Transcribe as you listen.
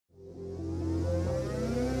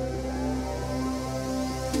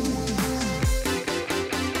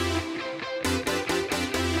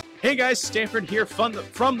Hey guys, Stanford here from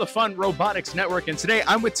the Fun Robotics Network, and today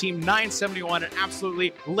I'm with Team 971, an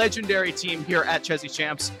absolutely legendary team here at Chesney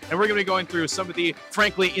Champs, and we're going to be going through some of the,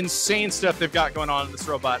 frankly, insane stuff they've got going on in this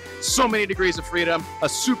robot. So many degrees of freedom, a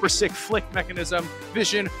super sick flick mechanism,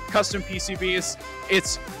 vision, custom PCBs.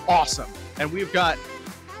 It's awesome. And we've got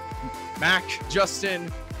Mac, Justin,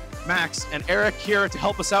 Max, and Eric here to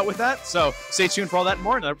help us out with that. So stay tuned for all that and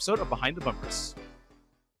more in another episode of Behind the Bumpers.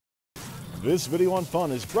 This video on fun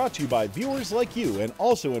is brought to you by viewers like you and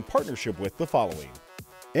also in partnership with the following.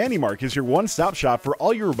 AndyMark is your one-stop shop for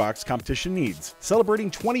all your robotics competition needs. Celebrating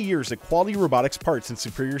 20 years of quality robotics parts and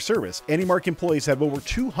superior service, AndyMark employees have over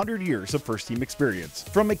 200 years of first-team experience.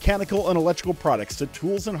 From mechanical and electrical products to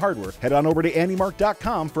tools and hardware, head on over to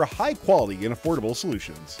andymark.com for high-quality and affordable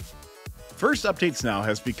solutions. First Updates Now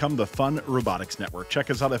has become the Fun Robotics Network. Check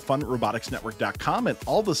us out at funroboticsnetwork.com and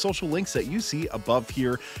all the social links that you see above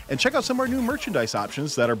here. And check out some of our new merchandise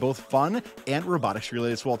options that are both fun and robotics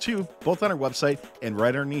related as well too, both on our website and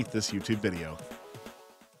right underneath this YouTube video.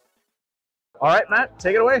 All right, Matt,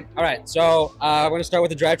 take it away. All right, so we're going to start with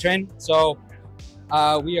the drivetrain. So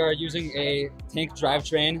we are using a tank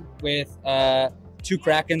drivetrain with 2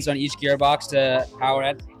 Krakens on each gearbox to power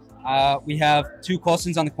it. We have 2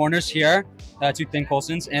 Coulsons on the corners here, 2 thin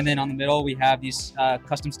Coulsons, and then on the middle we have these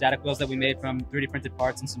custom static wheels that we made from 3D printed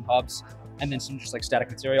parts and some hubs, and then some just like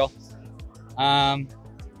static material. Not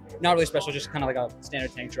really special, just kind of like a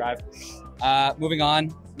standard tank drive. Moving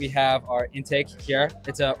on, we have our intake here.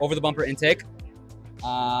 It's a over-the-bumper intake.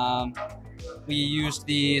 We used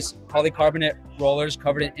these polycarbonate rollers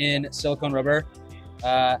covered in silicone rubber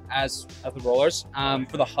as the rollers.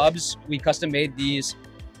 For the hubs, we custom made these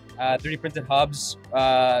 3D printed hubs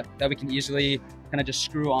that we can easily kind of just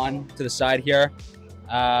screw on to the side here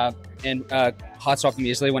and hot swap them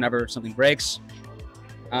easily whenever something breaks.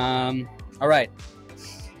 All right.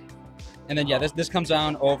 And then, yeah, this comes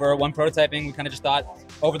down over one prototyping. We kind of just thought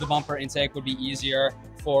over the bumper intake would be easier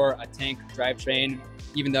for a tank drivetrain,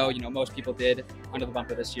 even though, you know, most people did under the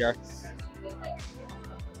bumper this year.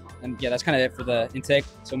 And yeah, that's kind of it for the intake.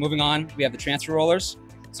 So moving on, we have the transfer rollers.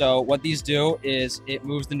 So what these do is it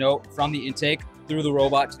moves the note from the intake through the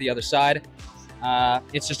robot to the other side.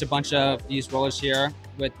 It's just a bunch of these rollers here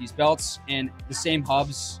with these belts and the same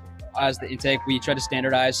hubs as the intake. We try to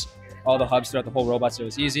standardize all the hubs throughout the whole robot so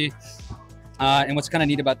it's easy. And what's kind of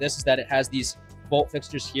neat about this is that it has these bolt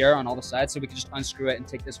fixtures here on all the sides, so we can just unscrew it and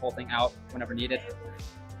take this whole thing out whenever needed.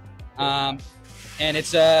 And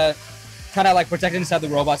it's kind of like protected inside the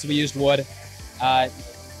robot, so we used wood.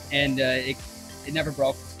 It never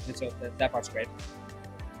broke, and so that part's great.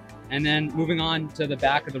 And then moving on to the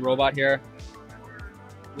back of the robot here,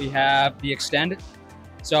 we have the extend.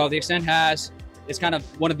 So the extend it's kind of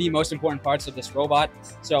one of the most important parts of this robot.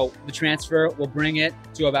 So the transfer will bring it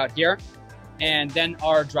to about here, and then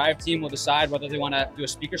our drive team will decide whether they want to do a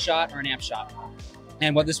speaker shot or an amp shot.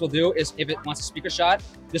 And what this will do is if it wants a speaker shot,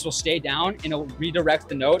 this will stay down and it will redirect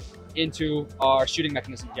the note into our shooting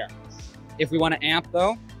mechanism here. If we want to amp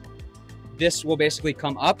though, this will basically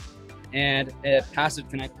come up and a passive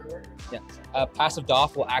connector, a passive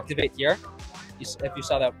DOF will activate here. If you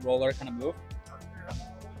saw that roller kind of move.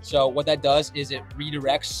 So what that does is it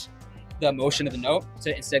redirects the motion of the note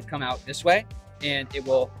to instead come out this way, and it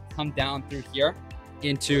will come down through here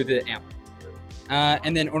into the amp.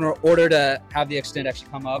 And then in order to have the extend actually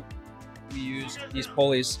come up, we use these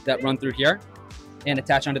pulleys that run through here and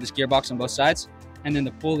attach onto this gearbox on both sides. And then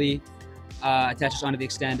the pulley attaches onto the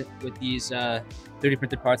extend with these 3D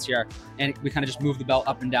printed parts here, and we kind of just move the belt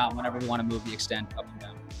up and down whenever we want to move the extend up and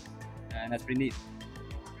down, and that's pretty neat.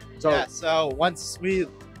 So once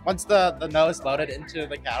the nose is loaded into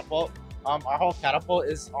the catapult, our whole catapult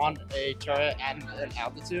is on a turret and an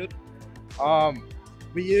altitude.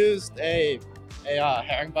 We used a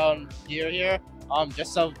herringbone gear here,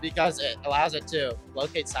 because it allows it to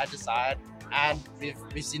locate side to side, and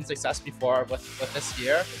we've seen success before with this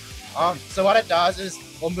gear. So what it does is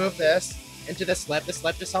we'll move this into the slip. The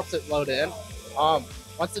slip just helps it load in.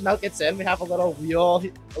 Once the note gets in, we have a little wheel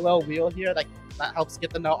here that helps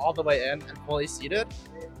get the note all the way in and fully seated.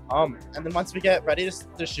 And then once we get ready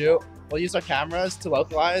to shoot, we'll use our cameras to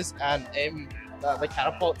localize and aim the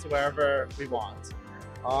catapult to wherever we want.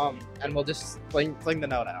 And we'll just fling the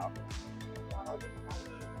note out.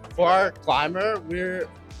 For our climber, we're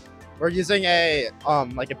using a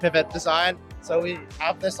pivot design. So we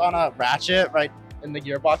have this on a ratchet right in the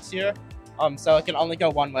gearbox here. So it can only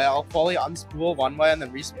go one way. I'll fully unspool one way and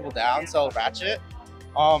then respool down, so ratchet.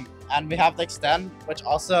 And we have the extend, which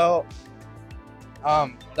also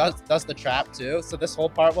does the trap too. So this whole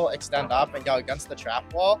part will extend up and go against the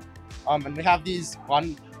trap wall. And we have these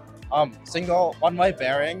single one-way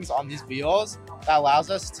bearings on these wheels that allows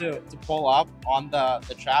us to pull up on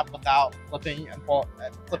the trap without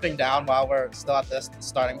flipping down while we're still at the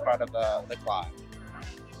starting part of the climb.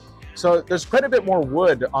 So there's quite a bit more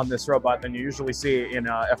wood on this robot than you usually see in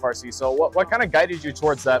FRC. So what kind of guided you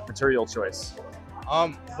towards that material choice?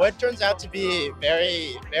 Wood turns out to be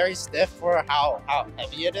very, very stiff for how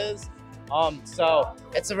heavy it is. So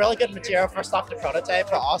it's a really good material first off to prototype,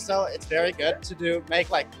 but also it's very good to make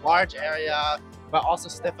like large area, but also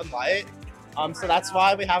stiff and light. So that's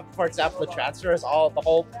why we have, for example, the transfer is the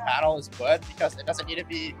whole panel is wood, because it doesn't need to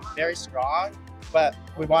be very strong, but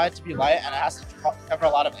we want it to be light and it has to cover a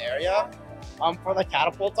lot of area. For the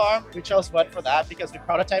catapult arm, we chose wood for that because we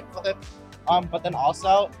prototyped with it, but then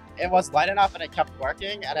also it was light enough and it kept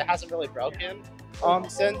working and it hasn't really broken.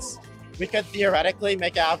 Since we could theoretically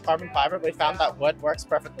make it out of carbon fiber, we found that wood works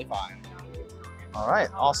perfectly fine. All right,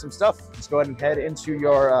 awesome stuff. Let's go ahead and head into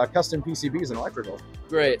your custom PCBs and electrical.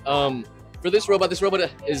 Great. For this robot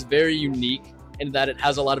is very unique in that it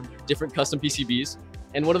has a lot of different custom PCBs.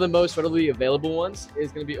 And one of the most readily available ones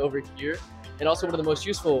is going to be over here. And also one of the most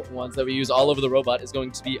useful ones that we use all over the robot is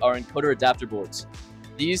going to be our encoder adapter boards.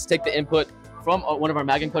 These take the input from one of our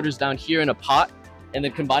mag encoders down here in a pot and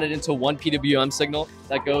then combine it into one PWM signal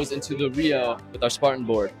that goes into the Rio with our Spartan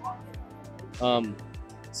board.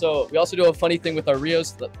 So we also do a funny thing with our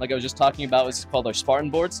Rios, like I was just talking about, it's called our Spartan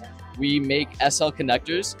boards. We make SL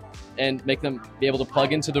connectors and make them be able to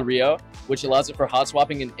plug into the Rio, which allows it for hot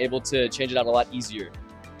swapping and able to change it out a lot easier.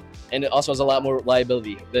 And it also has a lot more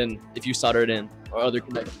reliability than if you solder it in or other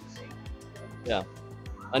connectors. Yeah.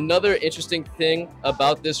 Another interesting thing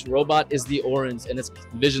about this robot is the Orans and its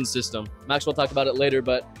vision system. Max will talk about it later,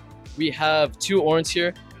 but we have two Orans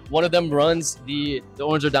here. One of them runs the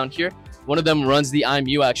Orans are down here. One of them runs the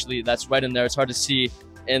IMU actually, that's right in there, it's hard to see.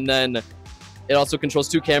 And then it also controls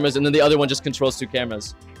two cameras, and then the other one just controls two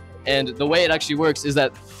cameras. And the way it actually works is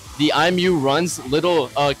that the IMU runs little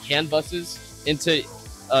CAN buses into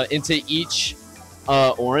each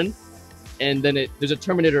Oran, and then there's a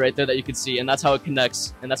terminator right there that you can see, and that's how it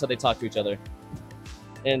connects, and that's how they talk to each other.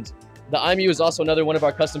 And the IMU is also another one of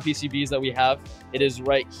our custom PCBs that we have. It is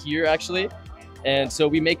right here actually, and so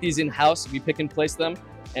we make these in-house. We pick and place them,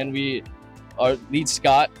 and our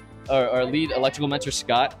lead electrical mentor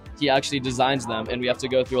Scott, he actually designs them, and we have to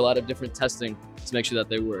go through a lot of different testing to make sure that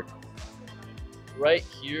they work. Right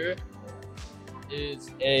here is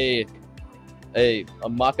a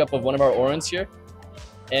mock-up of one of our Orans here.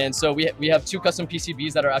 And so we have two custom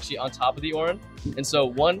PCBs that are actually on top of the Oran. And so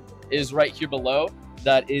one is right here below,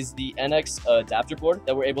 that is the NX adapter board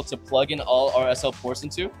that we're able to plug in all our SL ports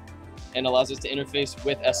into and allows us to interface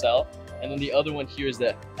with SL. And then the other one here is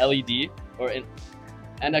the LED or an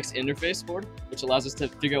NX interface board, which allows us to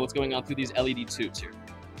figure out what's going on through these LED tubes here.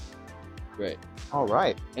 Great. All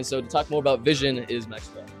right. And so to talk more about vision is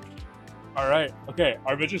Maxwell. All right. Okay.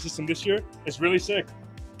 Our vision system this year is really sick.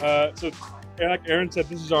 So like Aaron said,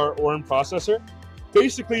 this is our Oran processor.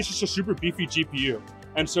 Basically, it's just a super beefy GPU.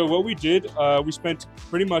 And so what we did, we spent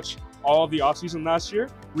pretty much all of the off-season last year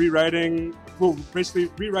rewriting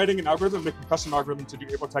an algorithm, making a custom algorithm to do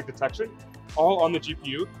apotype detection, all on the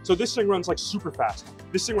GPU. So this thing runs like super fast.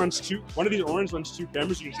 This thing runs one of these Orans runs two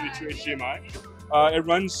cameras. You can see the two HDMI. It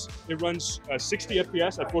runs 60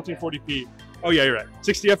 FPS at 1440p. Oh yeah, you're right.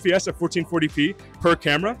 60 FPS at 1440p per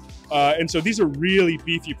camera. And so these are really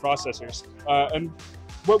beefy processors. And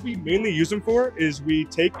what we mainly use them for is we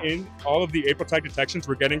take in all of the apotype detections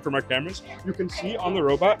we're getting from our cameras. You can see on the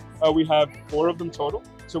robot, we have 4 of them total.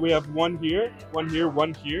 So we have one here, one here,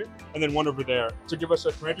 one here, and then one over there to give us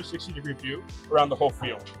a 360-degree view around the whole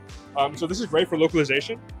field. So this is great for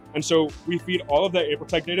localization. And so we feed all of that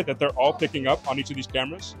apotype data that they're all picking up on each of these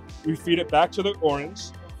cameras. We feed it back to the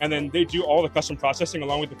Orans, and then they do all the custom processing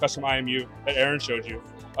along with the custom IMU that Aaron showed you,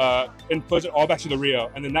 and puts it all back to the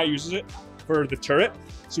Rio. And then that uses it for the turret,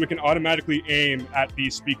 so we can automatically aim at the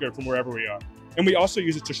speaker from wherever we are. And we also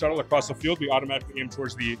use it to shuttle across the field. We automatically aim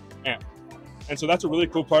towards the amp. And so that's a really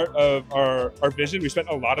cool part of our vision. We spent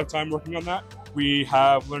a lot of time working on that. We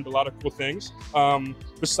have learned a lot of cool things.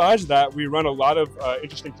 Besides that, we run a lot of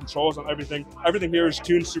interesting controls on everything. Everything here is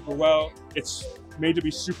tuned super well. It's made to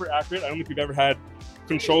be super accurate. I don't think we've ever had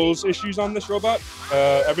controls issues on this robot.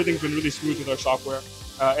 Everything's been really smooth with our software,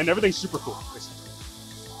 and everything's super cool, basically.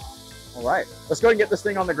 All right, let's go and get this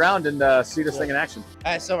thing on the ground and see this thing in action.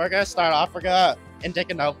 All right, so we're gonna start off. We're gonna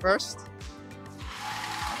intake a node first.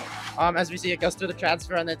 As we see, it goes through the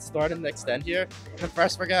transfer and it's stored in the extend here. And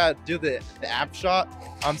first, we're gonna do the amp shot.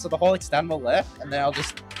 So the whole extend will lift, and then I'll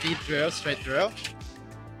just feed through, straight through.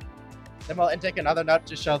 Then we'll intake another node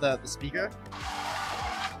to show the speaker.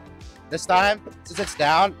 This time, since it's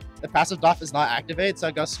down, the passive buff is not activated, so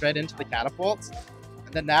it goes straight into the catapult.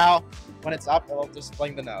 And then now, when it's up, it'll just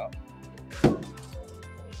fling the note.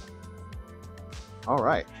 All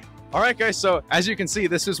right. All right, guys, so as you can see,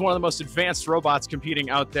 this is one of the most advanced robots competing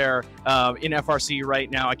out there in FRC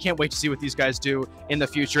right now. I can't wait to see what these guys do in the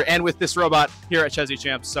future and with this robot here at Chesney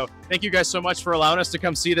Champs. So thank you guys so much for allowing us to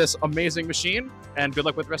come see this amazing machine, and good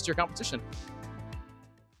luck with the rest of your competition.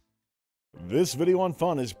 This video on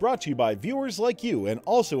fun is brought to you by viewers like you and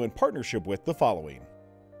also in partnership with the following.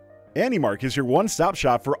 AndyMark is your one-stop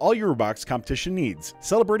shop for all your robotics competition needs.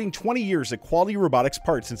 Celebrating 20 years of quality robotics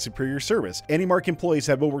parts and superior service, AndyMark employees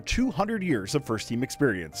have over 200 years of first-team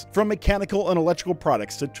experience. From mechanical and electrical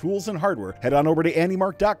products to tools and hardware, head on over to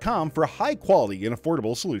andymark.com for high-quality and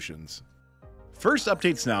affordable solutions. First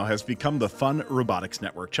Updates Now has become the Fun Robotics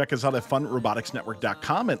Network. Check us out at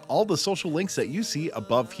funroboticsnetwork.com and all the social links that you see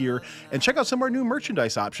above here. And check out some of our new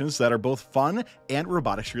merchandise options that are both fun and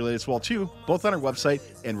robotics related as well too, both on our website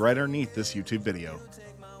and right underneath this YouTube video.